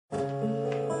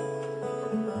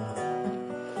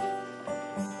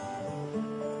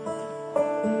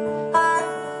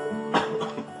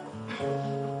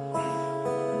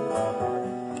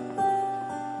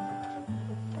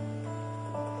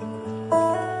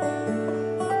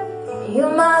You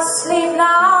must sleep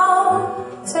now.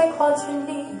 Take what you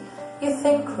need, you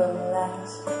think will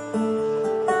last.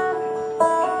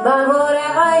 But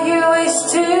whatever you wish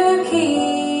to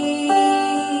keep,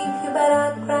 you better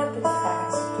grab it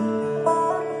fast.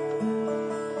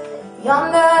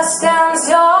 Yonder stands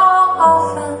your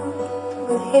orphan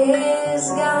with his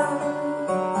gun,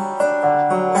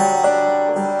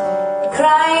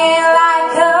 crying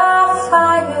like a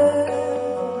fire,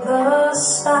 the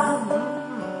sun.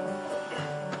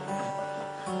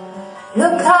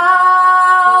 Look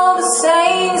how the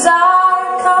saints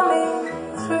are coming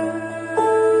through,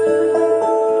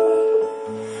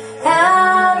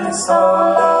 and it's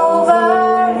all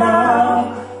over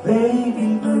now,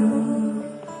 baby blue.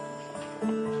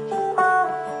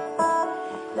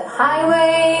 The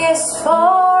highway is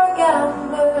for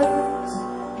gamblers,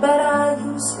 better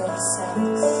use your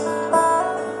sense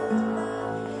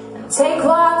and take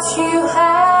what you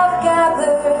have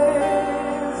gathered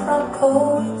from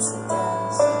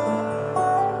coincidence.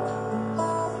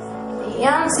 The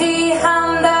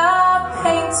empty-handed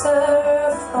painter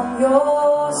from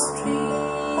your street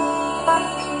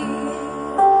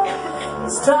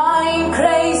is drawing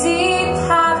crazy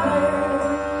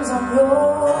patterns on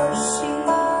your sheet.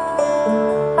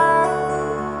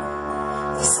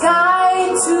 The sky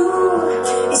too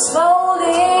is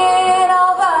folding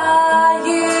over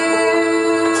you,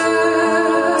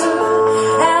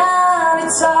 and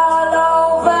it's all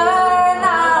over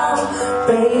now,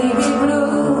 baby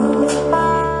blue.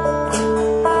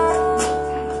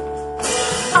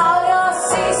 All your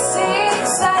seasick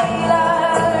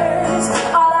sailors,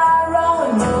 all are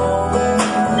rowing home.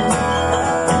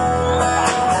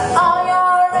 All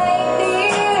your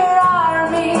reindeer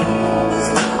armies,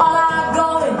 all are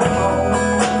going home.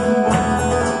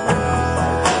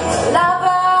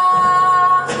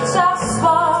 Lovers just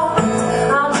walked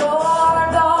out your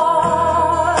door.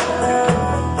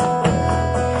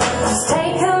 He's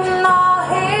taken all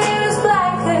his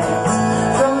blankets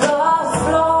from the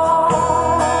floor.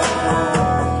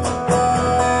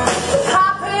 The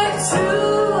carpet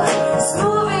too is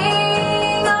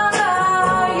moving under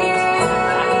you,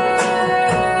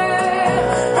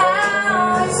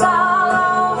 and it's all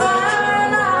over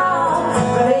now,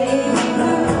 baby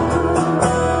blue.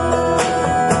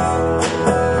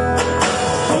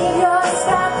 Leave your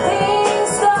stepping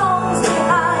stones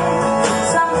behind,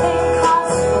 something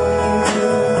calls for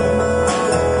you.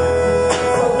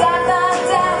 Forget the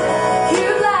debt you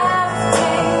left,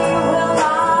 they will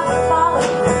not follow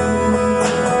you.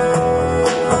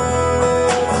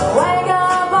 The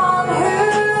vagabond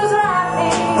who's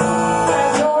rapping at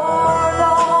your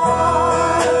door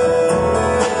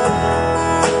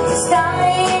is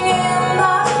standing in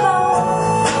the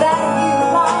clothes that you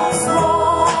once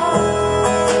wore.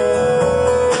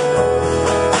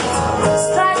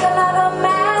 Strike another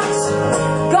match,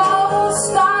 go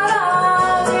start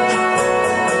anew,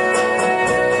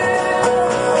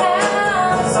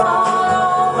 and it's all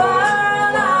over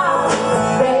now,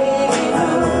 baby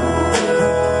blue.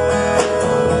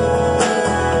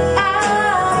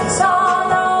 And it's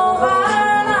all over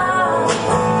now,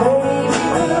 baby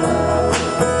blue.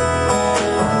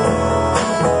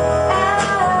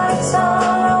 And it's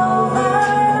all over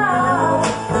now,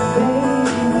 baby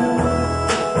blue.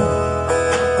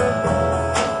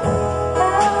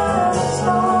 And it's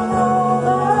all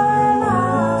over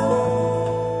now,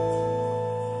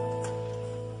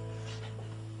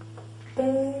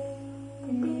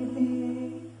 baby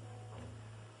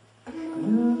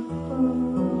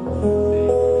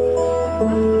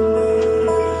blue.